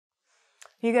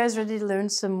You guys ready to learn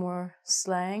some more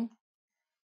slang?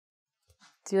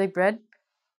 Do you like bread?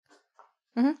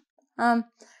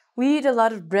 We eat a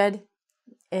lot of bread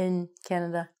in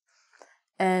Canada.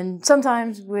 And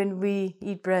sometimes when we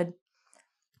eat bread,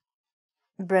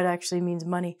 bread actually means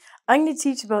money. I'm going to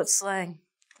teach about slang.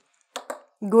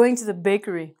 Going to the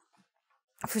bakery.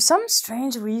 For some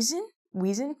strange reason,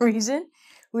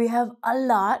 we have a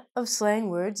lot of slang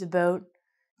words about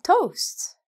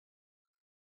toast.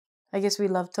 I guess we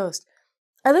love toast.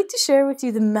 I'd like to share with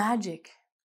you the magic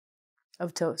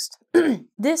of toast.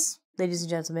 This, ladies and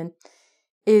gentlemen,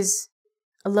 is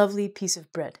a lovely piece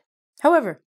of bread.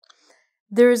 However,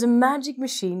 there is a magic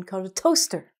machine called a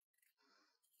toaster.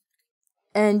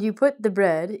 And you put the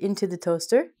bread into the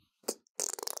toaster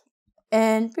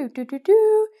and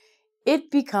it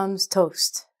becomes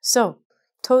toast. So,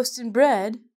 toast and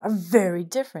bread are very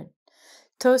different.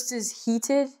 Toast is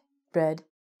heated bread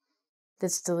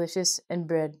that's delicious, and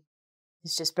bread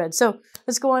is just bread. So,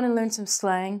 let's go on and learn some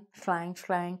slang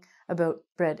about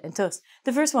bread and toast.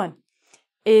 The first one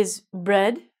is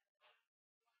bread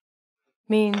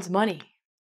means money.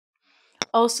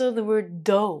 Also, the word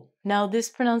dough. Now, this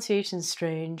pronunciation is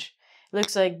strange. It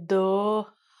looks like dough,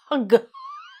 but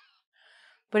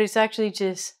it's actually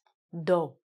just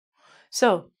dough.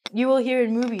 So, you will hear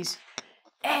in movies,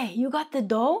 hey, you got the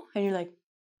dough? And you're like,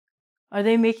 are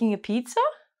they making a pizza?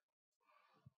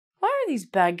 Why are these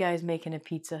bad guys making a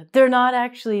pizza? They're not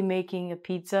actually making a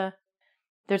pizza.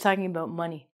 They're talking about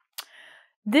money.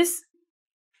 This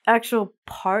actual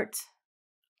part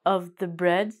of the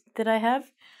bread that I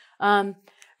have,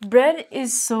 bread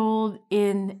is sold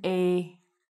in a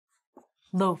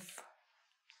loaf.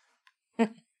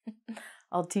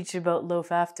 I'll teach you about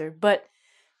loaf after. But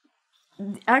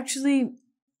actually,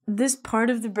 this part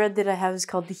of the bread that I have is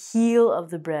called the heel of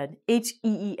the bread.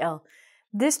 Heel.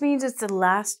 This means it's the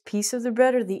last piece of the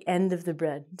bread or the end of the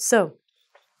bread. So,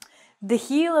 the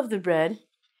heel of the bread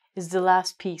is the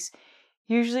last piece.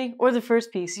 Usually, or the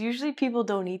first piece. Usually people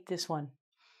don't eat this one.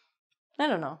 I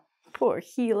don't know. Poor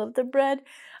heel of the bread.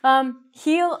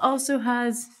 Heel also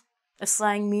has a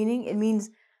slang meaning. It means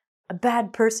a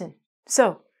bad person.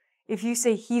 So, if you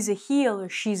say he's a heel or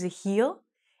she's a heel,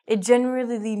 it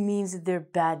generally means that they're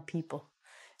bad people.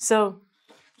 So,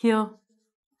 heel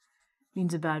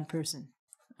means a bad person.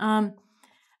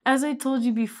 As I told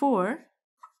you before,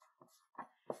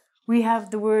 we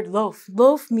have the word loaf.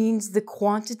 Loaf means the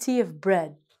quantity of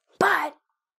bread. But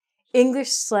English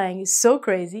slang is so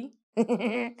crazy.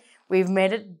 We've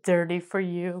made it dirty for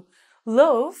you.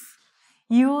 Loaf,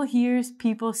 you will hear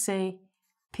people say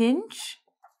pinch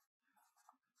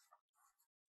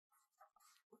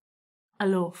a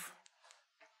loaf.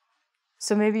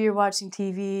 So maybe you're watching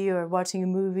TV or watching a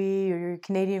movie, or your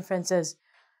Canadian friend says,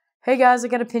 hey guys, I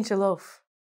got a pinch of loaf.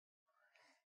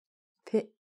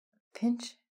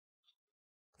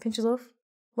 Pinch a loaf?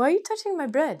 Why are you touching my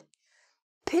bread?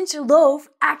 Pinch a loaf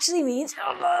actually means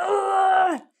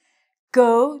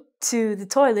go to the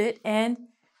toilet and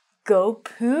go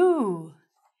poo.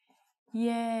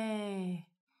 Yay.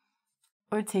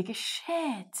 Or take a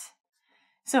shit.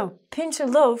 So, pinch a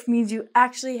loaf means you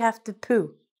actually have to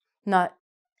poo. Not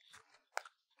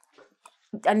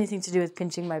anything to do with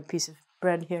pinching my piece of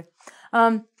bread here.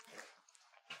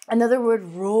 Another word,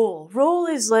 roll. Roll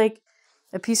is like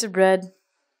a piece of bread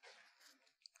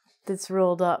that's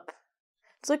rolled up.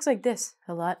 It looks like this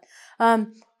a lot.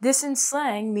 This in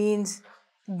slang means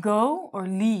go or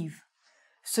leave.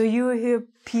 So you will hear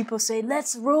people say,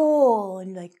 let's roll.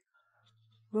 And like,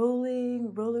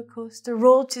 rolling, roller coaster.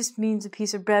 Roll just means a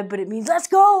piece of bread, but it means let's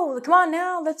go. Come on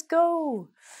now, let's go.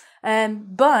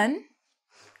 And bun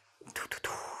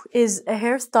is a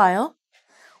hairstyle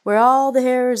where all the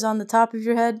hair is on the top of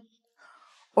your head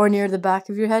or near the back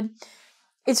of your head.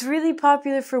 It's really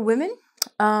popular for women,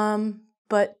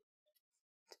 but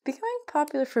it's becoming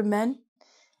popular for men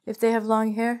if they have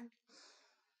long hair.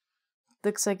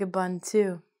 Looks like a bun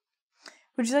too.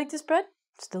 Would you like this bread?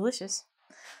 It's delicious.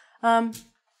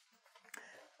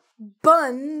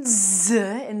 Buns,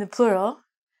 in the plural,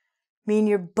 mean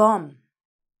your bum.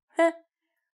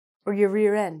 Or your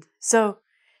rear end. So,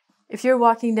 if you're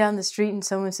walking down the street and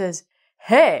someone says,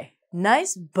 hey,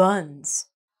 nice buns.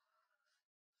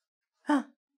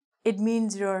 It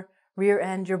means your rear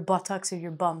end, your buttocks, or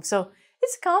your bum. So,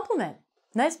 it's a compliment.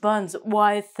 Nice buns.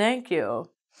 Why, thank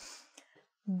you.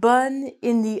 Bun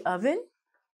in the oven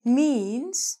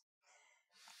means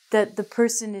that the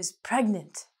person is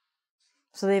pregnant.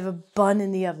 So they have a bun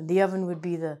in the oven. The oven would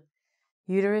be the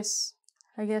uterus,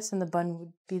 I guess, and the bun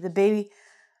would be the baby.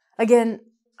 Again,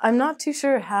 I'm not too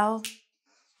sure how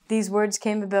these words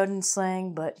came about in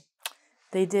slang, but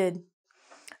they did.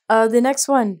 The next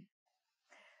one,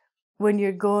 when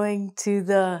you're going to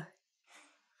the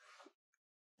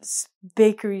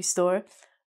bakery store,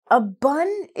 a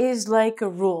bun is like a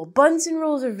roll. Buns and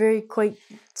rolls are quite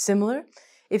similar.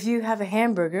 If you have a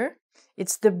hamburger,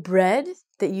 it's the bread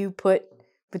that you put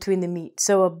between the meat.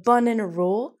 So a bun and a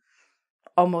roll,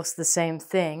 almost the same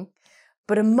thing,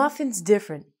 but a muffin's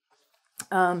different.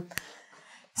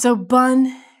 So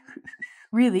bun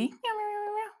really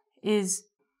is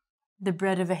the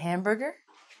bread of a hamburger,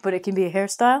 but it can be a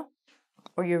hairstyle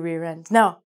or your rear end.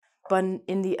 Now, bun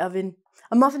in the oven,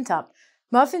 a muffin top.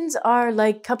 Muffins are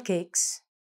like cupcakes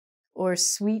or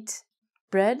sweet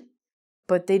bread,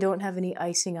 but they don't have any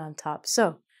icing on top.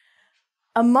 So,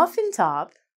 a muffin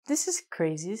top, this is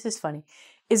crazy, this is funny,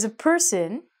 is a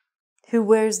person who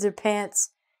wears their pants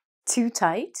too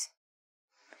tight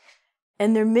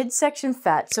and their midsection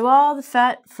fat, so all the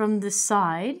fat from the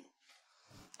side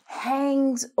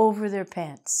hangs over their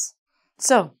pants.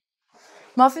 So,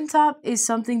 muffin top is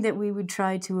something that we would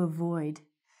try to avoid,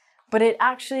 but it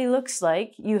actually looks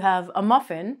like you have a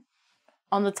muffin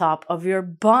on the top of your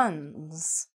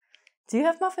buns. Do you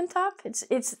have muffin top? It's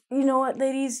you know what,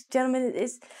 ladies, gentlemen,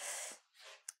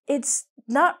 it's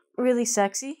not really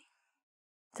sexy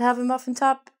to have a muffin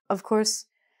top. Of course,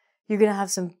 you're gonna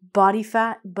have some body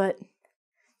fat, but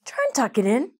try and tuck it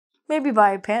in. Maybe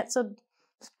buy your pants a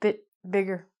bit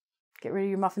bigger. Get rid of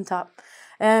your muffin top.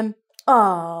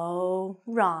 Oh,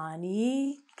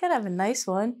 Ronnie, gotta have a nice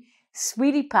one.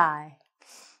 Sweetie pie.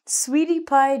 Sweetie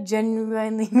pie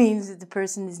genuinely means that the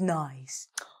person is nice.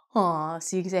 Aw,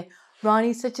 so you can say,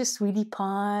 Ronnie's such a sweetie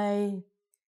pie.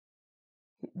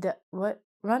 What,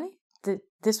 Ronnie?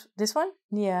 This one?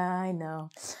 Yeah, I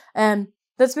know.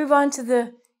 Let's move on to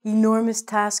the enormous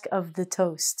task of the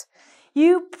toast.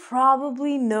 You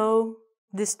probably know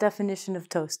this definition of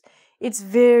toast. It's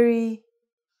very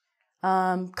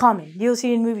common. You'll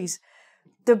see in movies.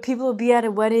 The people will be at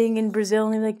a wedding in Brazil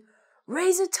and they're like,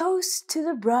 raise a toast to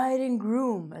the bride and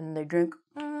groom. And they drink.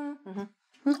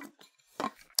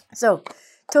 So,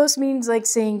 toast means like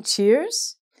saying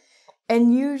cheers.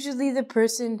 And usually the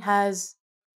person has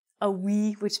a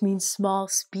wee, which means small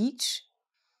speech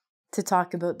to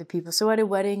talk about the people. So at a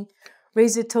wedding,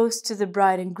 raise a toast to the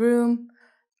bride and groom.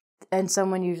 And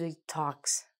someone usually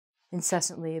talks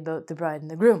incessantly about the bride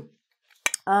and the groom.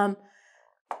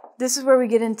 This is where we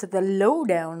get into the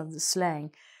lowdown of the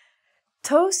slang.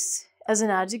 Toast as an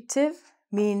adjective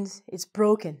means it's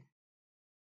broken.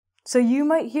 So you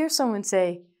might hear someone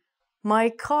say, my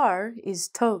car is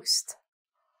toast.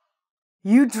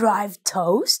 You drive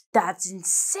toast? That's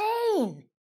insane.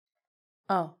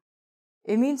 Oh,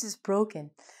 it means it's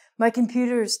broken. My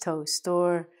computer is toast,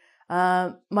 or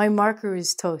my marker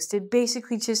is toast. It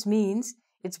basically just means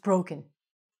it's broken.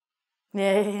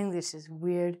 Yeah, English is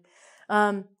weird.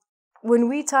 When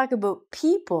we talk about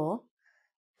people,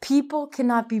 people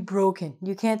cannot be broken.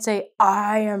 You can't say,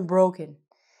 I am broken.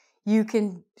 You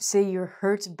can say you're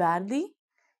hurt badly,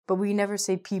 but we never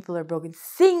say people are broken.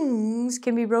 Things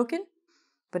can be broken,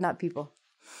 but not people.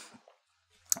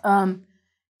 To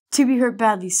be hurt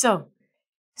badly. So,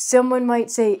 someone might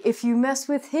say, if you mess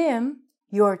with him,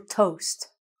 you're toast.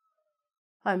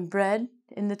 I'm bread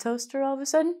in the toaster all of a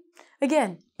sudden.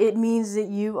 Again, it means that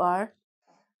you are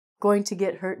going to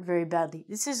get hurt very badly.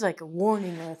 This is like a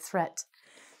warning or a threat.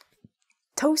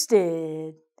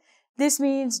 Toasted. This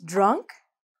means drunk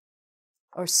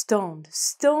or stoned.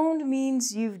 Stoned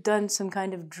means you've done some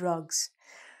kind of drugs.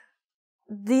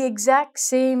 The exact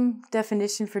same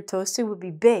definition for toasted would be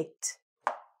baked,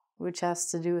 which has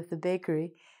to do with the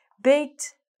bakery.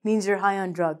 Baked means you're high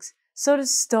on drugs. So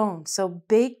does stoned. So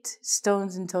baked,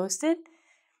 stones, and toasted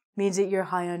means that you're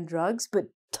high on drugs, but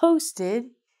toasted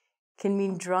can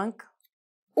mean drunk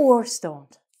or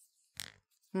stoned.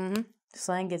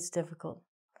 Slang gets difficult.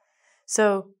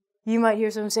 So you might hear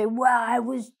someone say, well, I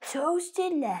was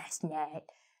toasted last night.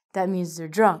 That means they're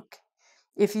drunk.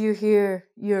 If you hear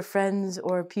your friends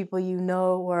or people you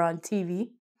know or on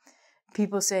TV,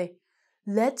 people say,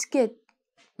 let's get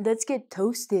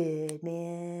toasted,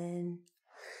 man.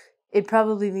 It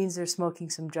probably means they're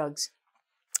smoking some drugs.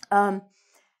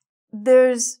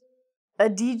 There's a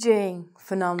DJing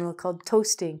phenomenon called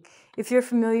toasting. If you're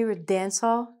familiar with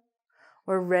dancehall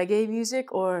or reggae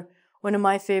music, or one of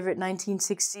my favorite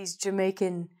 1960s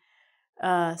Jamaican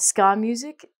ska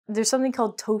music, there's something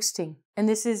called toasting. And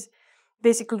this is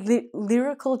basically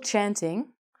lyrical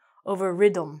chanting over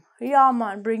rhythm. Yeah,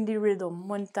 man, bring the rhythm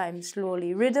one time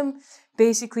slowly. Rhythm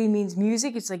basically means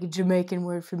music. It's like a Jamaican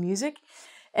word for music.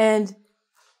 And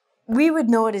we would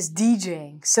know it as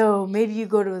DJing. So maybe you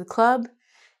go to a club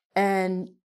and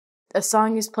a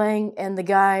song is playing and the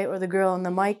guy or the girl on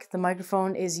the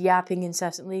microphone is yapping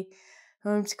incessantly.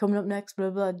 It's coming up next, blah,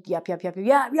 blah, yap, yap, yap,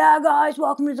 yap, yeah, guys,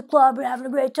 welcome to the club, we're having a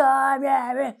great time,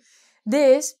 yeah.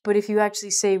 This, but if you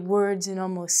actually say words and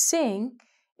almost sing,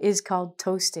 is called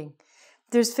toasting.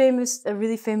 There's a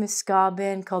really famous ska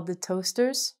band called the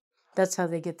Toasters. That's how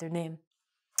they get their name.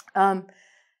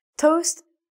 Toast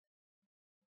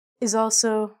is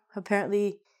also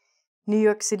apparently New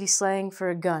York City slang for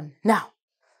a gun. Now,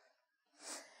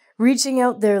 reaching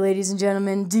out there, ladies and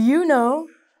gentlemen, do you know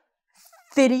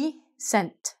 50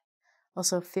 Cent?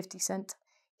 Also 50 Cent.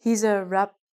 He's a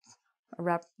rapper,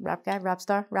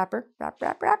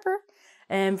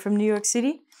 and from New York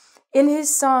City. In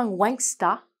his song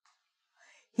Wanksta,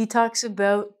 he talks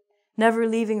about never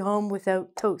leaving home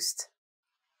without toast.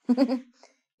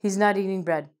 He's not eating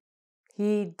bread.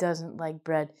 He doesn't like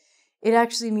bread. It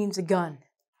actually means a gun.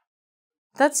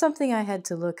 That's something I had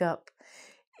to look up.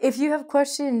 If you have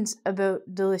questions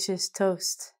about delicious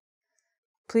toast,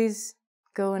 please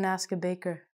go and ask a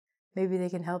baker. Maybe they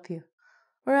can help you.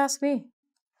 Or ask me.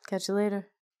 Catch you later.